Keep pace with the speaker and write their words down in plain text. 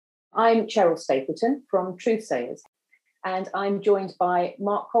I'm Cheryl Stapleton from Truth Sayers, and I'm joined by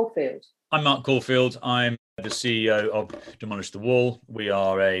Mark Caulfield. I'm Mark Caulfield. I'm the CEO of Demolish the Wall. We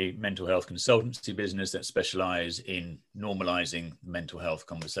are a mental health consultancy business that specialise in normalising mental health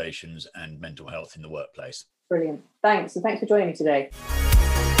conversations and mental health in the workplace. Brilliant. Thanks. And thanks for joining me today.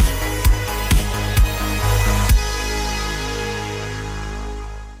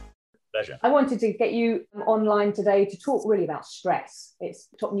 Pleasure. I wanted to get you online today to talk really about stress. It's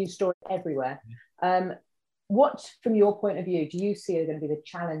top news story everywhere. What, from your point of view, do you see are going to be the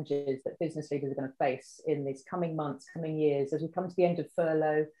challenges that business leaders are going to face in these coming months, coming years, as we come to the end of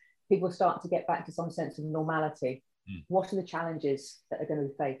furlough, people start to get back to some sense of normality? What are the challenges that are going to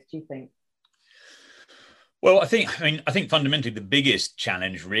be faced, do you think? Well, I think fundamentally the biggest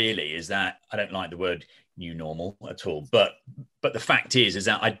challenge really is that I don't like the word new normal at all, but the fact is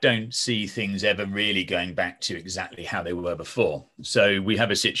that I don't see things ever really going back to exactly how they were before. So we have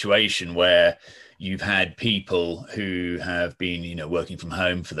a situation where you've had people who have been, working from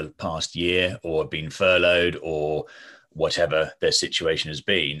home for the past year or been furloughed or whatever their situation has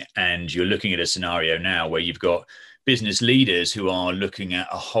been. And you're looking at a scenario now where you've got business leaders who are looking at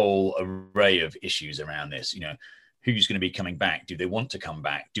a whole array of issues around this. Who's going to be coming back? Do they want to come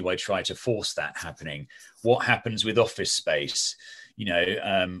back? Do I try to force that happening? What happens with office space?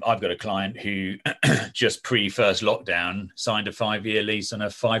 I've got a client who just pre-first lockdown signed a 5-year lease on a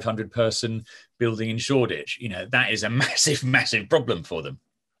 500-person building in Shoreditch. That is a massive, massive problem for them.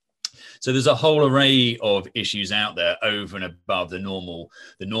 So there's a whole array of issues out there over and above the normal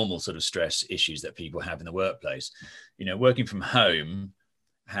sort of stress issues that people have in the workplace. Working from home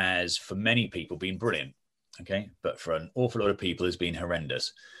has, for many people, been brilliant. Okay, but for an awful lot of people, it's been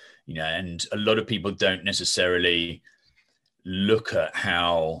horrendous. And a lot of people don't necessarily look at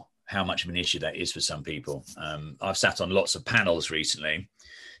how much of an issue that is for some people. I've sat on lots of panels recently,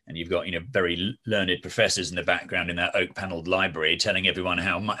 and you've got very learned professors in the background in that oak paneled library telling everyone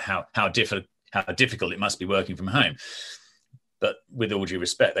how difficult it must be working from home. But with all due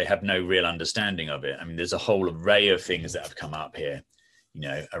respect, they have no real understanding of it. I mean, there's a whole array of things that have come up here,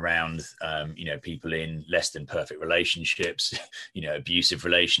 around people in less than perfect relationships, abusive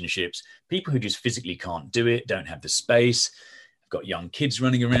relationships, people who just physically can't do it, don't have the space, got young kids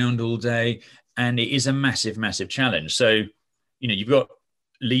running around all day, and it is a massive, massive challenge. So, you've got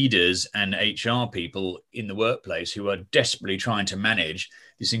leaders and HR people in the workplace who are desperately trying to manage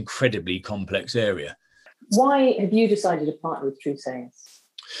this incredibly complex area. Why have you decided to partner with Truth Sayers?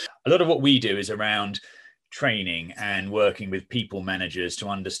 A lot of what we do is around training and working with people managers to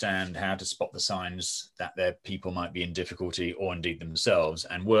understand how to spot the signs that their people might be in difficulty or indeed themselves,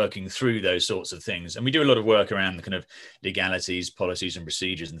 and working through those sorts of things. And we do a lot of work around the kind of legalities, policies and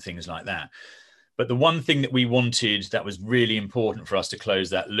procedures and things like that. But the one thing that we wanted that was really important for us to close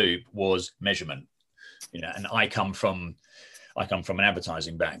that loop was measurement. And I come from an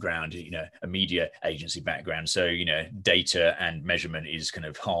advertising background, a media agency background. So, data and measurement is kind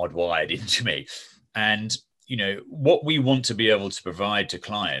of hardwired into me. And, what we want to be able to provide to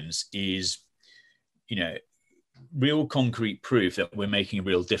clients is, real concrete proof that we're making a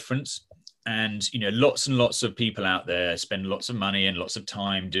real difference. And, lots and lots of people out there spend lots of money and lots of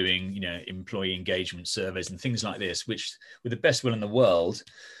time doing, employee engagement surveys and things like this, which, with the best will in the world,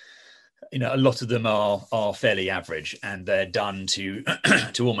 a lot of them are fairly average, and they're done to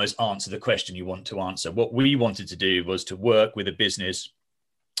to almost answer the question you want to answer. What we wanted to do was to work with a business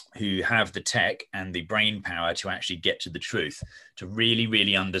who have the tech and the brain power to actually get to the truth, to really,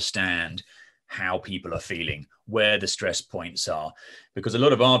 really understand how people are feeling, where the stress points are, because a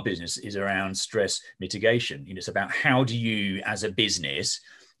lot of our business is around stress mitigation. It's about how do you, as a business,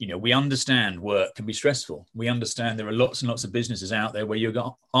 we understand work can be stressful. We understand there are lots and lots of businesses out there where you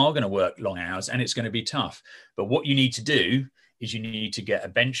are going to work long hours and it's going to be tough. But what you need to do is you need to get a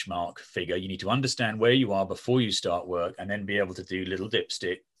benchmark figure. You need to understand where you are before you start work, and then be able to do little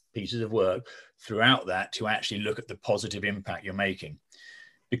dipstick pieces of work throughout that to actually look at the positive impact you're making.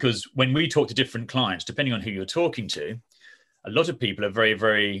 Because when we talk to different clients, depending on who you're talking to, a lot of people are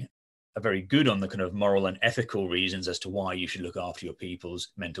very good on the kind of moral and ethical reasons as to why you should look after your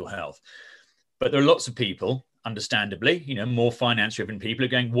people's mental health. But there are lots of people, understandably, more finance-driven people are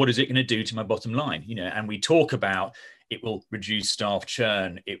going, what is it going to do to my bottom line? And we talk about it will reduce staff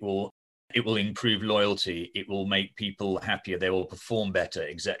churn, it will improve loyalty, it will make people happier, they will perform better,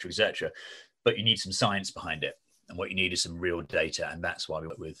 etc., etc. But you need some science behind it. And what you need is some real data. And that's why we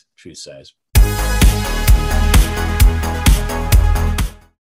work with Truth Sayers.